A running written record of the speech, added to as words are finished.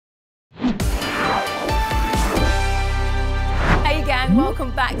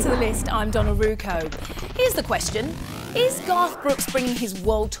welcome back to the list. I'm Donna Rucco. Here's the question. Is Garth Brooks bringing his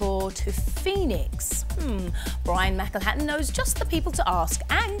world tour to Phoenix? Brian McElhatton knows just the people to ask,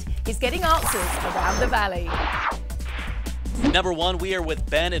 and he's getting answers around the valley. Number one, we are with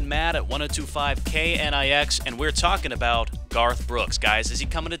Ben and Matt at 102.5 KNIX, and we're talking about Garth Brooks. Guys, is he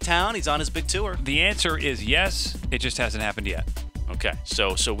coming to town? He's on his big tour. The answer is yes. It just hasn't happened yet. Okay,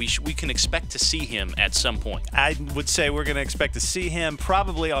 so we can expect to see him at some point. I would say we're going to expect to see him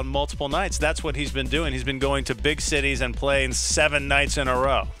probably on multiple nights. That's what he's been doing. He's been going to big cities and playing 7 nights in a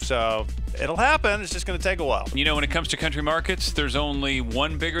row. So it'll happen. It's just going to take a while. You know, when it comes to country markets, there's only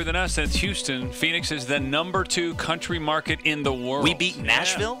one bigger than us, and it's Houston. Phoenix is the #2 country market in the world. We beat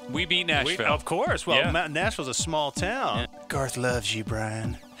Nashville? Yeah. We beat Nashville. Of course. Well, yeah. Nashville's a small town. Yeah. Garth loves you,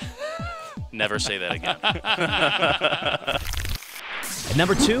 Brian. Never say that again. At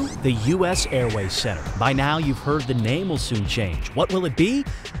number 2, the U.S. Airways Center. By now, you've heard the name will soon change. What will it be?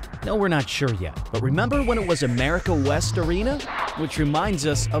 No, we're not sure yet. But remember when it was America West Arena? Which reminds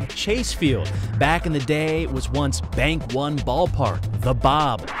us of Chase Field. Back in the day, it was once Bank One Ballpark, the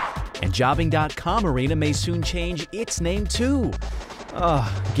Bob. And Jobbing.com Arena may soon change its name too.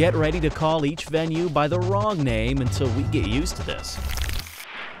 Get ready to call each venue by the wrong name until we get used to this.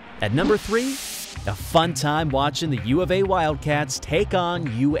 At number 3, a fun time watching the U of A Wildcats take on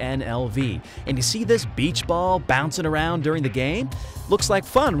UNLV. And you see this beach ball bouncing around during the game? Looks like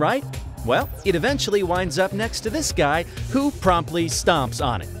fun, right? Well, it eventually winds up next to this guy who promptly stomps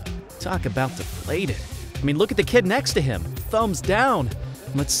on it. Talk about deflated. I mean, look at the kid next to him. Thumbs down.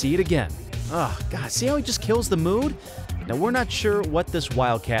 Let's see it again. Oh, God, see how he just kills the mood? Now, we're not sure what this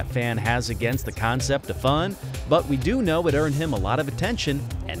Wildcat fan has against the concept of fun, but we do know it earned him a lot of attention,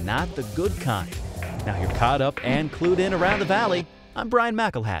 and not the good kind. Now you're caught up and clued in around the valley. I'm Brian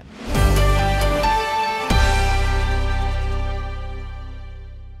McElhatton.